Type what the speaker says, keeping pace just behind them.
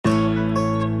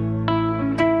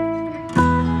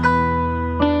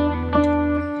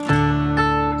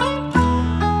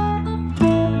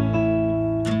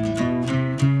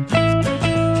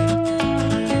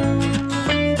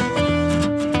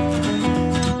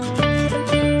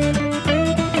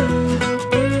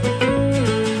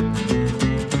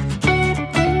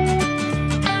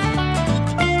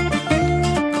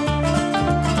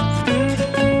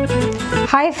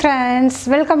friends,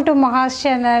 welcome to MAHA's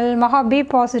channel. MAHA be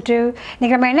positive.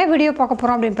 இன்னைக்கு நம்ம என்ன வீடியோ பார்க்க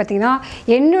போறோம் அப்படினு பாத்தீங்கன்னா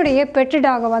என்னுடைய பெட்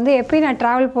டாக வந்து எப்போ நான்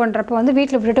டிராவல் பண்றப்ப வந்து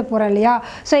வீட்ல விட்டுட்டு போறேன் இல்லையா.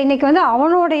 சோ இன்னைக்கு வந்து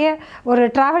அவனோடைய ஒரு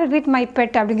travel with my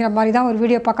pet அப்படிங்கற மாதிரி தான் ஒரு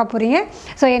வீடியோ பார்க்க போறீங்க.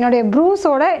 சோ என்னோட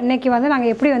ப்ரூஸோட இன்னைக்கு வந்து நாங்க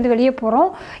எப்படி வந்து வெளிய போறோம்,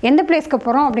 எந்த பிளேஸ்க்கு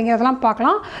போறோம் அப்படிங்கறதெல்லாம்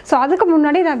பார்க்கலாம். சோ அதுக்கு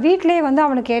முன்னாடி நான் வீட்லயே வந்து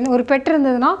அவனுக்கு ஒரு பெட்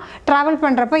இருந்ததுனா டிராவல்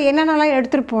பண்றப்ப என்னென்னலாம்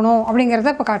எடுத்துட்டு போணும்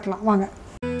அப்படிங்கறத இப்ப காட்டலாம் வாங்க.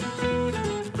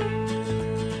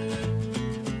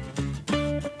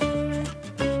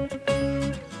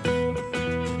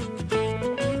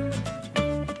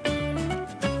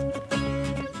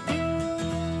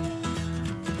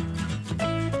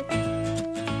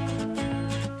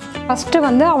 ஃபர்ஸ்ட்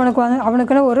வந்து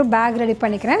அவனுக்கு ஒரு பேக் ரெடி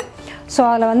பண்ணிக்கிறேன். ஸோ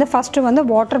அதில் வந்து ஃபஸ்ட்டு வந்து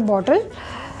வாட்டர் பாட்டில்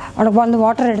அவனுக்கு வந்து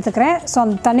வாட்டர் எடுத்துக்கிறேன். ஸோ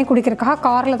அந்த தண்ணி குடிக்கிறதுக்காக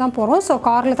காரில் தான் போகிறோம். ஸோ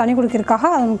காரில் தண்ணி குடிக்கிறதுக்காக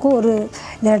அவனுக்கு ஒரு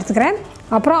இதை எடுத்துக்கிறேன்.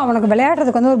 அப்புறம் அவனுக்கு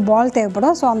விளையாடுறதுக்கு வந்து ஒரு பால்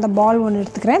தேவைப்படும். ஸோ அந்த பால் ஒன்று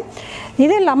எடுத்துக்கிறேன்.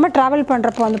 இது இல்லாமல் ட்ராவல்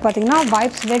பண்ணுறப்போ வந்து பார்த்திங்கன்னா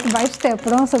வெட் வைப்ஸ்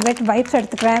தேவைப்படும். ஸோ வெட் வைப்ஸ்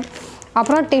எடுத்துக்கிறேன்.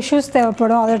 அப்புறம் டிஷ்யூஸ்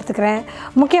தேவைப்படும், அதை எடுத்துக்கிறேன்.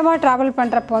 முக்கியமாக ட்ராவல்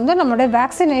பண்ணுறப்போ வந்து நம்மளுடைய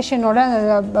வேக்சினேஷனோட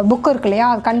புக் இருக்கு இல்லையா,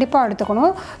 அது கண்டிப்பாக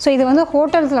எடுத்துக்கணும். ஸோ இது வந்து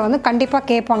ஹோட்டல்ஸில் வந்து கண்டிப்பாக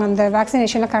கேட்பாங்க அந்த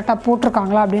வேக்சினேஷனில் கரெக்டாக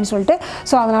போட்டிருக்காங்களா அப்படின்னு சொல்லிட்டு.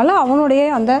 ஸோ அதனால்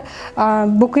அவனுடைய அந்த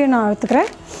புக்கையும் நான்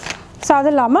எடுத்துக்கிறேன். ஸோ அது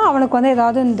இல்லாமல் அவனுக்கு வந்து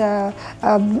ஏதாவது இந்த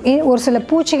ஒரு சில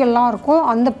பூச்சிகள்லாம் இருக்கும்.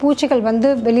 அந்த பூச்சிகள் வந்து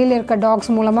வெளியில் இருக்க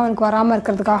டாக்ஸ் மூலமாக அவனுக்கு வராமல்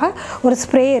இருக்கிறதுக்காக ஒரு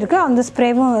ஸ்ப்ரே இருக்குது, அந்த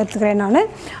ஸ்ப்ரேவும் எடுத்துக்கிறேன் நான்.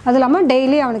 அது இல்லாமல்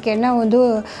டெய்லி அவனுக்கு என்ன வந்து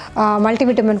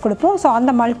மல்டிவிட்டமின் கொடுப்போம். ஸோ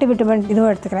அந்த மல்டிவிட்டமின்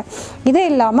இதுவும் எடுத்துக்கிறேன். இதே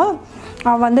இல்லாமல்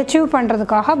அவன் வந்து சீவ்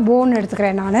பண்ணுறதுக்காக போன்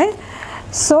எடுத்துக்கிறேன் நான்.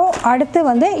 ஸோ அடுத்து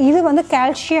வந்து இது வந்து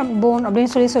கால்சியம் போன்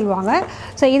அப்படின்னு சொல்லுவாங்க.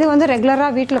 ஸோ இது வந்து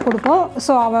ரெகுலராக வீட்டில் கொடுப்போம்.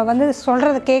 ஸோ அவன் வந்து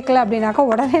சொல்கிறத கேட்கல அப்படின்னாக்கா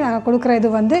உடனே நாங்கள் கொடுக்குற இது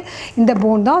வந்து இந்த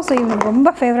போன் தான். ஸோ இது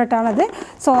ரொம்ப ஃபேவரட்டானது.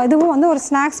 ஸோ இதுவும் வந்து ஒரு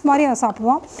ஸ்நாக்ஸ் மாதிரி அவன்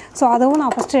சாப்பிடுவான். ஸோ அதுவும்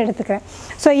நான் ஃபஸ்ட்டு எடுத்துக்கிறேன்.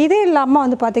 ஸோ இது இல்லாமல்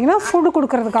வந்து பார்த்திங்கன்னா ஃபுட்டு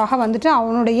கொடுக்கறதுக்காக வந்துட்டு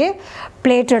அவனுடைய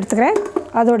பிளேட் எடுத்துக்கிறேன்,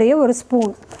 அதோடைய ஒரு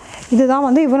ஸ்பூன். இதுதான்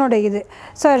வந்து இவனுடைய இது.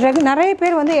 ஸோ நிறைய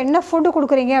பேர் வந்து என்ன ஃபுட்டு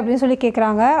கொடுக்குறீங்க அப்படின்னு சொல்லி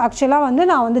கேட்குறாங்க. ஆக்சுவலாக வந்து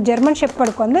நான் வந்து ஜெர்மன்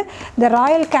ஷெப்பர்டுக்கு வந்து இந்த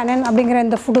ராயல் கேனன் அப்படிங்கிற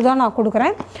இந்த ஃபுட்டு தான் நான்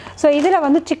கொடுக்குறேன். ஸோ இதில்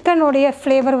வந்து சிக்கனுடைய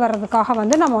ஃப்ளேவர் வர்றதுக்காக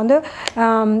வந்து நம்ம வந்து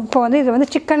இப்போ வந்து இது வந்து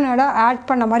சிக்கனோட ஆட்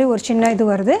பண்ண மாதிரி ஒரு சின்ன இது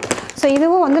வருது. ஸோ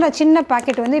இதுவும் வந்து நான் சின்ன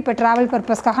பேக்கெட் வந்து இப்போ ட்ராவல்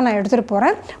பர்பஸ்க்காக நான் எடுத்துகிட்டு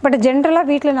போகிறேன். பட் ஜென்ரலாக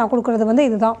வீட்டில் நான் கொடுக்குறது வந்து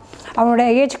இதுதான். அவனோட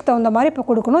ஏஜுக்கு தகுந்த மாதிரி இப்போ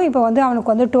கொடுக்கணும். இப்போ வந்து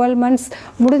அவனுக்கு வந்து 12 months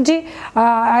முடிஞ்சு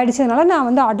ஆயிடுச்சதுனால நான்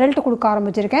வந்து அடல்ட் கொடுக்க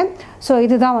ஆரம்பிச்சிருக்கேன். ஸோ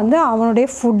இதுதான் வந்து அவனுடைய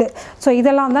ஃபுட்டு. ஸோ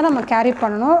இதெல்லாம் தான் நம்ம கேரி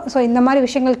பண்ணணும். ஸோ இந்த மாதிரி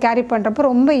விஷயங்கள் கேரி பண்ணுறப்போ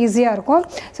ரொம்ப ஈஸியாக இருக்கும்.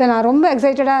 ஸோ நான் ரொம்ப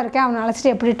எக்ஸைட்டடாக இருக்கேன் அவனை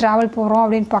அழைச்சிட்டு எப்படி ட்ராவல் போகிறோம்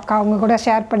அப்படின்னு பார்க்க அவங்க கூட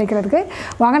ஷேர் பண்ணிக்கிறதுக்கு.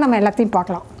 வாங்க நம்ம எல்லாத்தையும்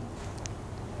பார்க்கலாம்.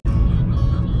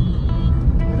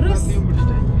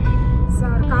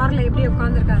 சார் காரில் எப்படி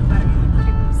உட்காந்துருக்காரு பாருங்க.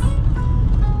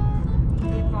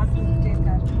 பார்த்துட்டே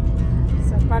இருக்காரு.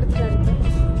 சார் படுத்துட்டாரு.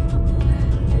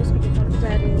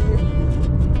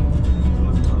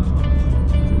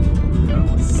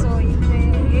 ஸோ இந்த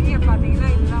ஏரியா பார்த்தீங்கன்னா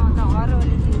இதுதான் வந்து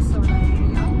ஆரோலி ஹில்ஸோட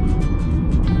ஏரியா.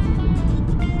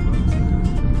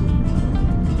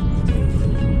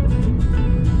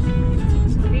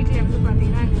 ஸோ வீட்டில் வந்து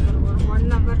பார்த்தீங்கன்னா எனக்கு ஒரு 1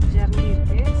 hour ஜர்னி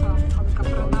இருக்குது. ஸோ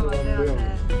அதுக்கப்புறம் தான் வந்து அந்த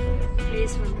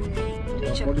பிளேஸ் வந்து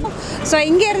ரீச் ஆகும். ஸோ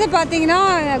இங்கேருந்து பார்த்தீங்கன்னா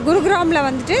குருகிராமில்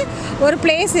வந்துட்டு ஒரு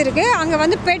பிளேஸ் இருக்குது. அங்கே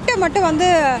வந்து பெட்டை மட்டும் வந்து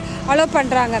அலோவ்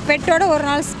பண்ணுறாங்க, பெட்டோட ஒரு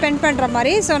நாள் ஸ்பெண்ட் பண்ணுற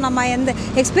மாதிரி. ஸோ நம்ம எந்த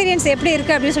எக்ஸ்பீரியன்ஸ் எப்படி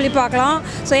இருக்குது அப்படின்னு சொல்லி பார்க்கலாம்.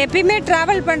 ஸோ எப்பயுமே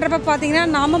ட்ராவல் பண்ணுறப்ப பார்த்திங்கன்னா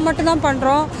நாம் மட்டும்தான்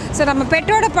பண்ணுறோம். ஸோ நம்ம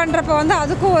பெட்டோட பண்ணுறப்ப வந்து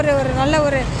அதுக்கும் ஒரு நல்ல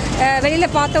ஒரு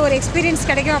வெளியில் பார்த்த ஒரு எக்ஸ்பீரியன்ஸ்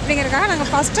கிடைக்கும் அப்படிங்கிறதுக்காக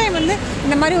நாங்கள் ஃபஸ்ட் டைம் வந்து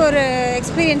இந்த மாதிரி ஒரு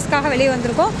எக்ஸ்பீரியன்ஸ்க்காக வெளியே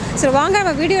வந்திருக்கோம். ஸோ வாங்க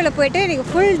நம்ம வீடியோவில் போய்ட்டு இன்றைக்கி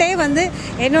ஃபுல் டே வந்து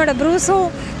என்னோடய ப்ரூஸும்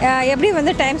எப்படி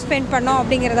வந்து டைம் ஸ்பெண்ட் பண்ணோம்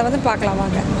அப்படிங்கிறத வந்து பார்க்கலாம்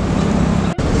வாங்க.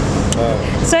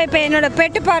 ஸோ இப்போ என்னோடய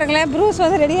பெட்டு பாருங்களேன், ப்ரூஸ்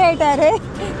வந்து ரெடி ஆகிட்டாரு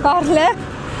காரில்.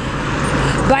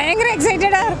 பயங்கர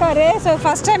எக்ஸைட்டடாக இருக்கார். ஸோ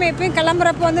ஃபஸ்ட் டைம் எப்பயும்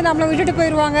கிளம்புறப்போ வந்து நம்மளை விட்டுட்டு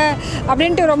போயிடுவாங்க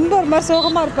அப்படின்ட்டு ரொம்ப ஒரு மாதிரி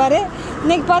சோகமாக இருப்பார்.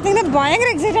 இன்றைக்கி பார்த்தீங்கன்னா பயங்கர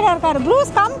எக்ஸைட்டடாக இருக்கார்.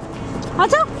 ப்ரூஸ் கம்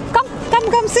ஆச்சா, கம் கம்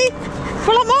கம் சி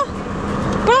போலாமா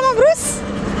ப்ரூஸ்.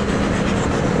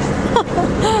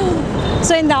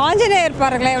 ஸோ இந்த ஆஞ்சநேயர்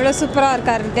பாருங்களேன் எவ்வளோ சூப்பராக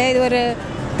இருக்காருன்ட்டு. இது ஒரு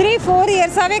 3-4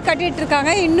 yearsஆகவே கட்டிகிட்டு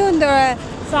இருக்காங்க. இன்னும் இந்த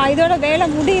இதோட வேலை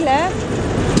முடியல.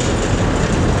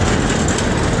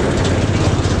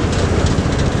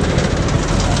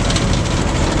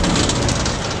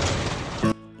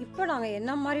 இப்போ நாங்கள்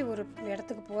என்ன மாதிரி ஒரு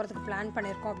இடத்துக்கு போகிறதுக்கு பிளான்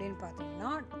பண்ணியிருக்கோம் அப்படின்னு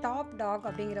பார்த்தீங்கன்னா டாப் டாக்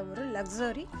அப்படிங்கிற ஒரு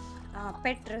லக்ஸரி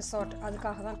பெட் ரிசார்ட்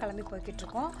அதுக்காக தான் கிளம்பி போய்கிட்டு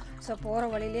இருக்கோம். ஸோ போகிற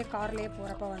வழியிலே கார்லேயே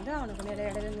போகிறப்ப வந்து அவனுக்கு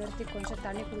இடையில நிறுத்தி கொஞ்சம்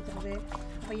தண்ணி கொடுக்குறது,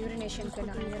 இப்போ யூரினேஷனுக்கு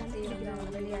நான் நிறுத்தி வந்து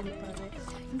அவனை வெளியே அனுப்புறது,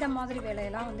 இந்த மாதிரி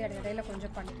வேலையெல்லாம் வந்து இடையில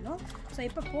கொஞ்சம் பண்ணிக்கணும். ஸோ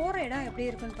இப்போ போகிற இடம் எப்படி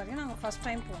இருக்குன்னு பார்த்தீங்கன்னா, நாங்கள் ஃபஸ்ட்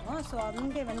டைம் போகிறோம். ஸோ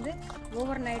அங்கே வந்து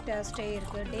ஓவர் நைட் ஸ்டே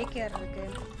இருக்குது, டே கேர்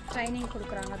இருக்குது, ட்ரைனிங்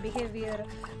கொடுக்குறாங்க, பிஹேவியர்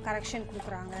கரெக்ஷன்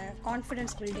கொடுக்குறாங்க,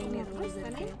 கான்ஃபிடென்ஸ் பில்டிங் ரூல்ஸ்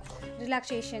இருக்குது,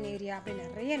 ரிலாக்ஸேஷன் ஏரியா அப்படி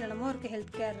நிறைய என்னென்னமோ இருக்குது,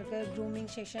 ஹெல்த் கேர் இருக்குது,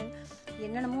 க்ரூமிங் செஷன்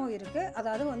என்னென்னமோ இருக்குது.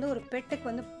 அதாவது வந்து ஒரு பெட்டுக்கு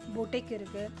வந்து பொட்டிக்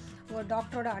இருக்குது, ஒரு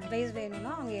டாக்டரோட அட்வைஸ்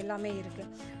வேணும்னா அங்கே எல்லாமே இருக்குது.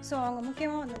 ஸோ அவங்க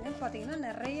முக்கியமாக வந்து பார்த்திங்கன்னா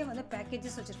நிறைய வந்து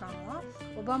பேக்கேஜஸ் வச்சுருக்காங்க.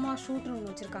 ஒபாமா ஷூட்னு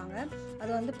ஒன்று வச்சுருக்காங்க,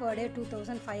 அது வந்து per day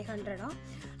 2500.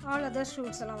 All other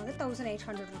shoots எல்லாம் வந்து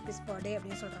 1800 rupees பர் டே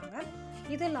அப்படின்னு சொல்கிறாங்க.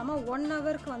 இது இல்லாமல் 1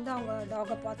 ஹவருக்கு வந்து அவங்க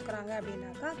டாகை பார்த்துக்குறாங்க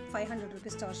அப்படின்னாக்கா 500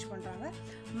 rupees சார்ஜ் பண்ணுறாங்க.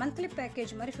 மந்த்லி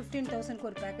பேக்கேஜ் மாதிரி 15,000க்கு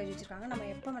ஒரு பேக்கேஜ் வச்சுருக்காங்க. நம்ம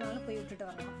எப்போ வேணாலும் போய் விட்டுட்டு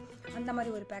வரலாம், அந்த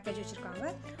மாதிரி ஒரு பேக்கேஜ் வச்சுருக்காங்க.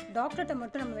 டாக்டர்கிட்ட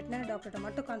மட்டும் நம்ம வெட்டினரி டாக்டர்கிட்ட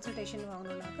மட்டும் கன்சல்டேஷன்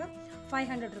வாங்கணுன்னாக்கா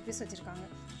 500 rupees வச்சுருக்காங்க.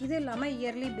 இது இல்லாமல்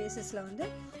இயர்லி பேசிஸில் வந்து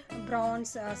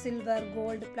prawns, silver,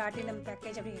 gold, platinum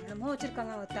package அப்படி என்னமோ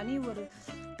வச்சுருக்காங்க. தனி ஒரு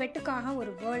பெட்டுக்காக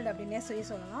ஒரு வேர்ல்டு அப்படின்னே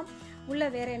சொல்லலாம். உள்ள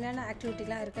வேறு என்னென்ன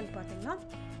ஆக்டிவிட்டிலாம் இருக்குதுன்னு பார்த்தீங்கன்னா,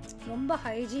 ரொம்ப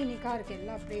ஹைஜீனிக்காக இருக்குது.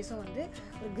 எல்லா ப்ளேஸும் வந்து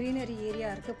ஒரு க்ரீனரி ஏரியா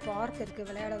இருக்குது, பார்க் இருக்குது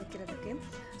விளையாட வைக்கிறதுக்கு.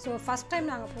 ஸோ ஃபஸ்ட் டைம்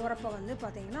நாங்கள் போகிறப்ப வந்து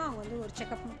பார்த்திங்கன்னா அவங்க வந்து ஒரு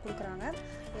செக்கப் கொடுக்குறாங்க,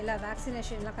 எல்லா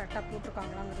வேக்சினேஷன்லாம் கரெக்டாக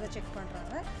போட்டிருக்காங்களாங்கிறத செக்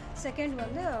பண்ணுறாங்க. செகண்ட்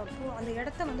வந்து அந்த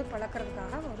இடத்த வந்து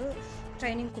பழக்கிறதுக்காக ஒரு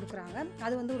ட்ரைனிங் கொடுக்குறாங்க.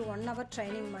 அது வந்து ஒரு 1 hour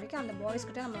ட்ரைனிங் மாதிரிக்கு அந்த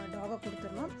பாய்ஸ்கிட்ட நம்ம டாகை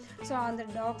கொடுத்துடணும். ஸோ அந்த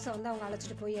டாக்ஸை வந்து அவங்க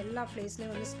அழைச்சிட்டு போய் எல்லா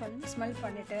ப்ளேஸ்லேயும் வந்து ஸ்மெல்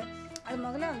பண்ணிவிட்டு அது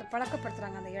முதல்ல அந்த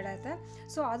பழக்கப்படுத்துகிறாங்க அந்த இடத்த.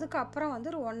 ஸோ அதுக்கப்புறம் வந்து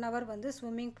ஒரு 1 hour வந்து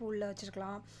ஸ்விம்மிங் பூலில்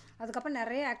வச்சுருக்கலாம். அதுக்கப்புறம்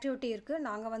நிறைய ஆக்டிவிட்டி இருக்குது.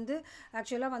 நாங்கள் வந்து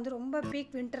ஆக்சுவலாக வந்து ரொம்ப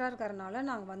பீக் வின்டராக இருக்கிறதுனால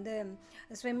நாங்கள் வந்து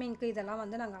ஸ்விம்மிங்க்கு இதெல்லாம்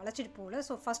வந்து நாங்கள் அழைச்சிட்டு போகல.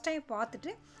 ஸோ ஃபஸ்ட் டைம்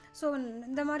பார்த்துட்டு ஸோ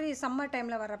இந்த மாதிரி சம்மர்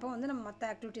டைமில் வர்றப்போ வந்து நம்ம மற்ற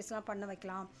ஆக்டிவிட்டீஸ்லாம் பண்ண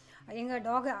வைக்கலாம். எங்கள்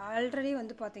டாக் ஆல்ரெடி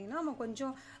வந்து பார்த்திங்கன்னா அவன்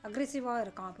கொஞ்சம் அக்ரெசிவாக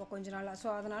இருக்கான் இப்போ கொஞ்ச நாளாக. ஸோ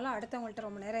அதனால் அடுத்தவங்கள்ட்ட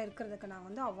ரொம்ப நேரம் இருக்கிறதுக்கு நாங்கள்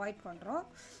வந்து அவாய்ட் பண்ணுறோம்.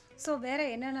 ஸோ வேறு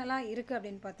என்னென்னலாம் இருக்குது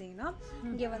அப்படின்னு பார்த்தீங்கன்னா,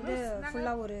 இங்கே வந்து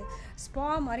ஃபுல்லாக ஒரு ஸ்பா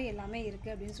மாதிரி எல்லாமே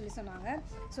இருக்குது அப்படின்னு சொன்னாங்க.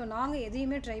 ஸோ நாங்கள்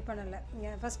எதையுமே ட்ரை பண்ணலை.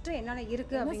 இங்கே ஃபஸ்ட்டு என்னென்ன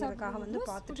இருக்குது அப்படிங்கிறதுக்காக வந்து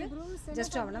பார்த்துட்டு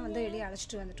ஜஸ்ட் அவனை வந்து வெளியே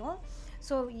அழைச்சிட்டு வந்துட்டோம்.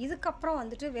 ஸோ இதுக்கப்புறம்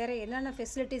வந்துட்டு வேறு என்னென்ன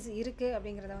ஃபெசிலிட்டிஸ் இருக்குது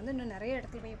அப்படிங்கிறத வந்து இன்னும் நிறைய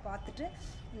இடத்துல போய் பார்த்துட்டு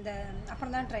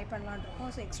அப்புறம் தான் ட்ரை பண்ணலான்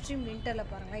இருக்கோம். ஸோ எக்ஸ்ட்ரீம் வின்டரில்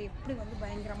பாருங்கள் எப்படி வந்து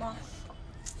பயங்கரமாக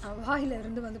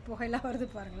வாயிலிருந்து வந்து புகையெல்லாம் வருது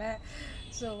பாருங்களேன்.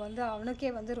 ஸோ வந்து அவனுக்கே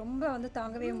வந்து ரொம்ப வந்து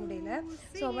தாங்கவே முடியல.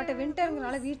 ஸோ பட்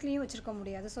வின்டருங்கனால வீட்லேயும் வச்சுருக்க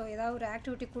முடியாது. ஸோ ஏதாவது ஒரு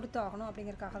ஆக்டிவிட்டி கொடுத்தாகணும்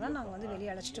அப்படிங்கிறதுக்காக தான் நாங்கள் வந்து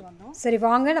வெளியே அழைச்சிட்டு வந்தோம். சரி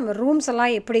வாங்க நம்ம ரூம்ஸ்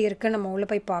எல்லாம் எப்படி இருக்குன்னு நம்ம உள்ளே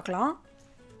போய் பார்க்கலாம்.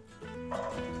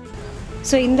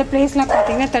 ஸோ இந்த பிளேஸ்லாம்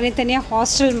பார்த்திங்கன்னா தனித்தனியாக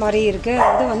ஹாஸ்டல் மாதிரி இருக்குது.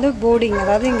 அது வந்து போர்டிங்,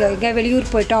 அதாவது இங்கே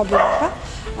வெளியூர் போயிட்டோம் அப்படின்னாக்கா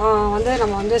வந்து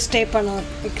நம்ம வந்து ஸ்டே பண்ண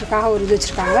வைக்கிறதுக்காக ஒரு இது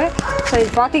வச்சுருக்காங்க. ஸோ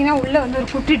இது பார்த்திங்கன்னா உள்ளே வந்து ஒரு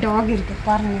குட்டி டாக் இருக்குது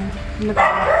பாருங்கள் உள்ள.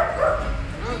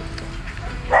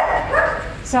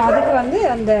 ஸோ அதுக்கு வந்து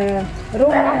அந்த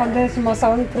ரூம்லாம் வந்து சும்மா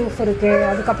சவுண்ட் ப்ரூஃப் இருக்குது.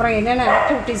 அதுக்கப்புறம் என்னென்ன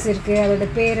ஆக்டிவிட்டீஸ் இருக்குது, அதோட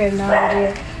பேர் என்ன, ஒரு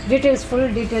டீட்டெயில்ஸ், ஃபுல்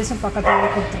டீட்டெயில்ஸும்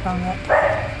பக்கத்தில் கொடுத்துருக்காங்க.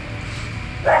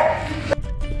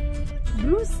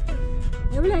 ப்ரூஸ்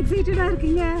எவ்வளோ எக்ஸைட்டடாக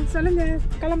இருக்கீங்க சொல்லுங்கள்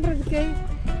கிளம்புறதுக்கு.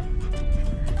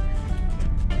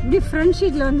 இப்படி ஃப்ரண்ட்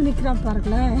ஷீட்டில் வந்து நிற்கிறான்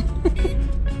பாருங்களேன்.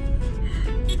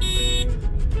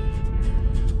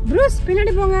 ப்ரூஸ்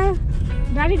பின்னாடி போங்க,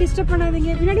 டாடி டிஸ்டர்ப்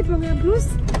பண்ணாதீங்க, பின்னாடி போங்க. ப்ரூஸ்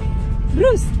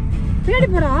ப்ரூஸ் பின்னாடி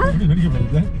போறா.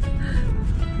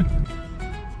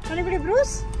 தண்ணி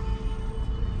ப்ரூஸ்,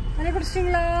 தண்ணி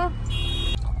குடிச்சிட்டிங்களா?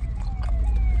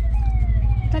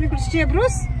 தண்ணி குடிச்சிட்டியா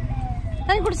ப்ரூஸ்?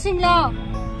 தண்ணி குடிச்சிட்டிங்களா?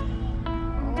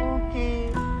 ஓகே.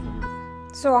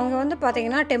 ஸோ அங்கே வந்து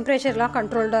பார்த்திங்கன்னா டெம்பரேச்சர்லாம்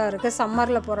கண்ட்ரோல்டாக இருக்குது.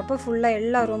 சம்மரில் போகிறப்போ ஃபுல்லாக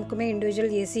எல்லா ரூமுக்குமே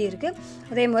இண்டிவிஜுவல் ஏசி இருக்குது.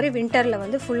 அதே மாதிரி வின்டரில்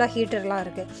வந்து ஃபுல்லாக ஹீட்டர்லாம்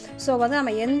இருக்குது. ஸோ வந்து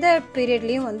நம்ம எந்த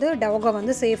பீரியட்லேயும் வந்து டாகை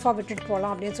வந்து சேஃபாக விட்டுட்டு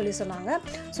போகலாம் அப்படின்னு சொன்னாங்க.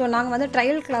 ஸோ நாங்கள் வந்து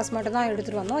ட்ரையல் கிளாஸ் மட்டும் தான்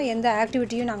எடுத்துகிட்டு வந்தோம். எந்த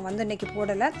ஆக்டிவிட்டியும் நாங்கள் வந்து இன்றைக்கி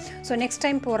போடலை. ஸோ நெக்ஸ்ட்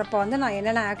டைம் போகிறப்ப வந்து நான்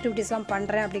என்னென்ன ஆக்டிவிட்டீஸ்லாம்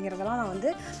பண்ணுறேன் அப்படிங்கிறதெல்லாம் நான்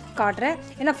வந்து காட்டுறேன்.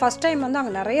 ஏன்னா ஃபஸ்ட் டைம் வந்து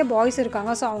அங்கே நிறைய பாய்ஸ்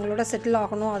இருக்காங்க. ஸோ அவங்களோட செட்டில்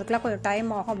ஆகணும், அதுக்கெலாம் கொஞ்சம்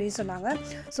டைம் ஆகும் அப்படின்னு சொன்னாங்க.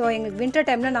 ஸோ எங்களுக்கு வின்டர்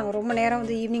டைமில் நாங்கள் ரொம்ப நேரம்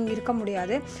வந்து ஈவினிங் இருக்க முடியாது.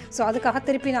 ஸோ அதுக்காக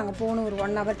திருப்பி நாங்கள் போகணும், ஒரு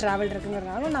 1 hour ட்ராவல்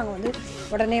இருக்குங்கிறதுனால நாங்கள் வந்து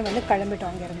உடனே வந்து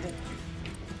கிளம்பிட்டோம் அங்கேருந்து.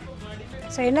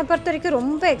 ஸோ என்னை பொறுத்த வரைக்கும்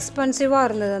ரொம்ப எக்ஸ்பென்சிவாக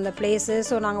இருந்தது அந்த பிளேஸு.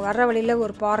 ஸோ நாங்கள் வர்ற வழியில்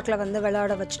ஒரு பார்க்கில் வந்து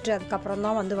விளையாட வச்சுட்டு அதுக்கப்புறம்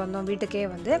தான் வந்து வந்தோம் வீட்டுக்கே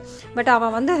வந்து. பட்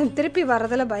அவன் வந்து திருப்பி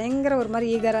வர்றதில் பயங்கர ஒரு மாதிரி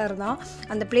ஈகராக இருந்தான்.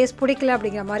 அந்த பிளேஸ் பிடிக்கல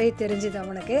அப்படிங்கிற மாதிரி தெரிஞ்சுது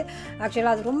அவனுக்கு.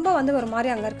 ஆக்சுவலாக அது ரொம்ப வந்து ஒரு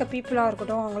மாதிரி அங்கே இருக்க பீப்புளாக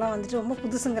இருக்கட்டும் அவங்களாம் வந்துட்டு ரொம்ப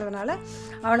புதுசுங்கிறதுனால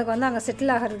அவனுக்கு வந்து அங்கே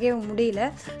செட்டில் ஆகிறதுக்கே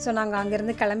முடியல. ஸோ நாங்கள்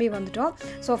அங்கேருந்து கிளம்பி வந்துட்டோம்.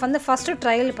 ஸோ வந்து ஃபஸ்ட்டு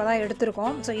ட்ரையல் இப்போ தான்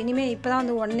எடுத்திருக்கோம். ஸோ இனிமேல் இப்போ தான்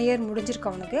வந்து 1 year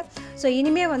முடிஞ்சிருக்கு அவனுக்கு. ஸோ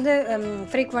இனிமேல் வந்து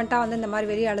ஃப்ரீக்வெண்ட்டாக வந்து இந்த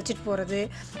மாதிரி வெளியே அழைச்சிட்டு போகிறது,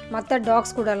 மற்ற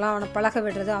டாக்ஸ் கூடலாம் அவனை பழக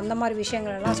விடுறது அந்த மாதிரி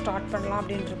விஷயங்களெல்லாம் ஸ்டார்ட் பண்ணலாம்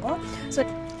அப்படின்னு இருக்கோம்.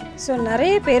 ஸோ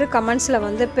நிறைய பேர் கமெண்ட்ஸில்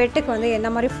வந்து பெட்டுக்கு வந்து என்ன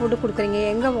மாதிரி ஃபுட்டு கொடுக்குறீங்க,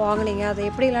 எங்கே வாங்குனீங்க, அதை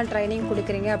எப்படிலாம் ட்ரைனிங்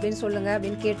கொடுக்குறீங்க அப்படின்னு சொல்லுங்கள்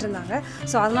அப்படின்னு கேட்டிருந்தாங்க.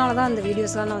 ஸோ அதனால தான் அந்த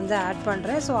வீடியோஸ்லாம் நான் வந்து ஆட்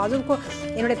பண்ணுறேன். ஸோ அதுக்கும்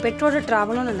என்னுடைய பெட்டோட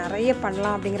ட்ராவலும் நான் நிறைய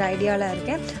பண்ணலாம் அப்படிங்கிற ஐடியாவில்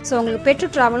இருக்கேன். ஸோ உங்களுக்கு பெட்டு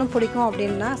ட்ராவலும் பிடிக்கும்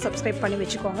அப்படின்னா சப்ஸ்கிரைப் பண்ணி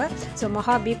வச்சுக்கோங்க. ஸோ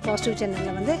மஹா பி பாசிட்டிவ்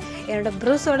சேனலில் வந்து என்னோடய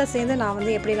ப்ரூஸோடு சேர்ந்து நான்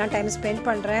வந்து எப்படிலாம் டைம் ஸ்பெண்ட்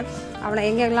பண்ணுறேன், அவனை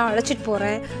எங்கெல்லாம் அழைச்சிட்டு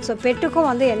போகிறேன், ஸோ பெட்டுக்கும்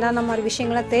வந்து என்னென்ன மாதிரி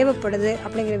விஷயங்கள்லாம் தேவைப்படுது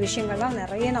அப்படிங்கிற விஷயங்கள்லாம்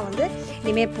நிறைய நான் வந்து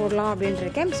இனிமேல் போடலாம் அப்படின்னு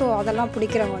இருக்கேன். ஸோ அதெல்லாம்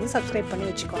பிடிக்கிறவங்க வந்து சப்ஸ்கிரைப் பண்ணி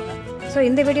வச்சுக்கோங்க. ஸோ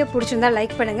இந்த வீடியோ பிடிச்சிருந்தா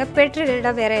லைக் பண்ணுங்கள். பெட்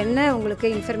ரிலேட்டடாக வேறு என்ன உங்களுக்கு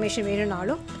இன்ஃபர்மேஷன்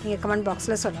வேணும்னாலும் நீங்கள் கமெண்ட்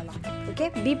பாக்ஸில் சொல்லலாம். Okay,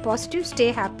 B positive, stay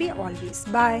happy always.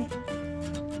 பாய்.